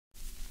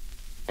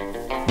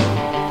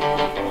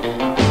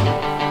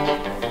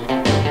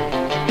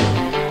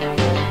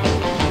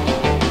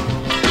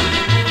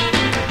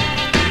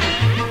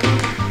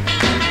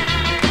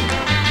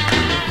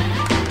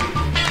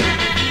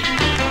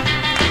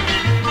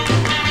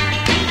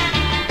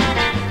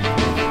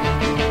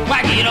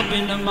Get up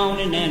in the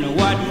morning and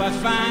what do I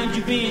find?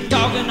 You been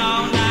talking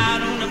all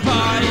night on the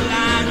party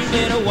line. You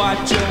better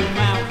watch your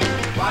mouth.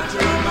 Watch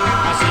your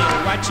mouth. I said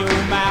watch your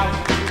mouth.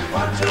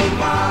 Watch your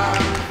mouth.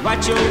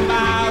 Watch your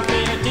mouth.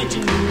 Pay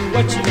attention to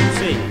what you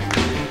say.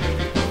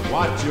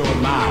 Watch your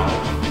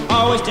mouth.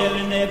 Always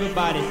telling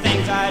everybody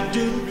things I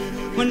do.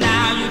 Well,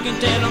 now you can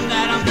tell them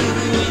that I'm through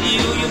with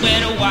you. You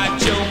better watch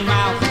your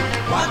mouth.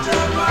 Watch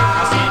your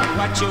mouth. I said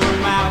watch your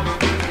mouth.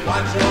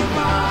 Watch your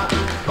mouth.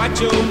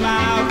 Watch your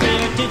mouth. Pay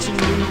attention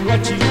to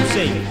what you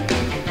say.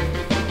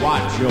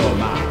 Watch your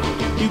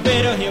mouth. You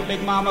better hear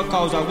Big Mama,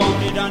 cause I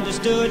want it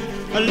understood.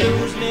 A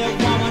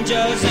loose-lipped woman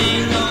just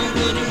ain't no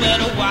good. You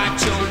better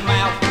watch your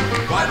mouth.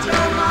 Watch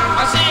your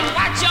mouth. I said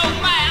watch your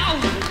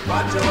mouth.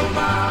 Watch your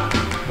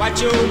mouth.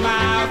 Watch your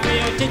mouth. Pay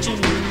attention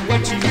to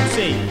what you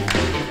say.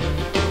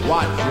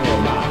 Watch your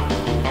mouth.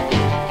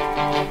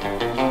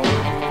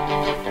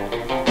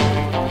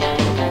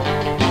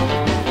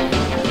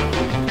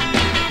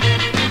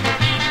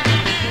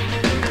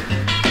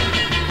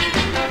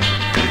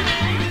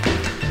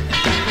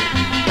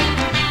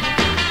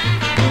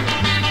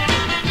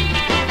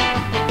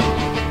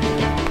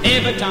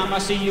 Every time I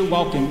see you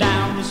walking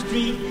down the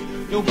street,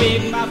 your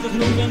big mouth is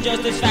moving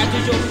just as fast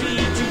as your feet.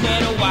 You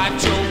better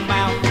watch your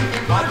mouth.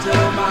 Watch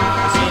your mouth.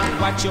 I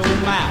said watch your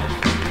mouth.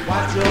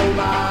 Watch your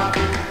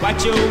mouth.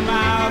 Watch your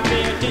mouth.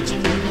 Pay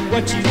attention to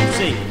what you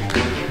say.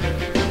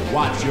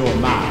 Watch your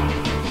mouth.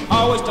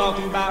 Always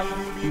talking about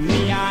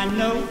me, I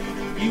know.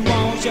 You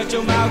won't shut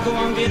your mouth, go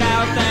on, get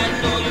out that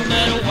door. You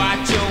better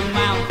watch your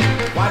mouth.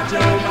 Watch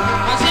your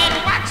mouth. I said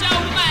watch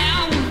your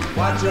mouth.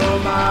 Watch your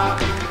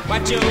mouth.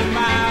 Watch your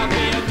mouth.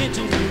 Pay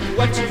attention to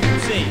what you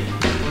say.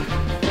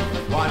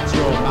 Watch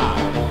your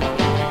mouth.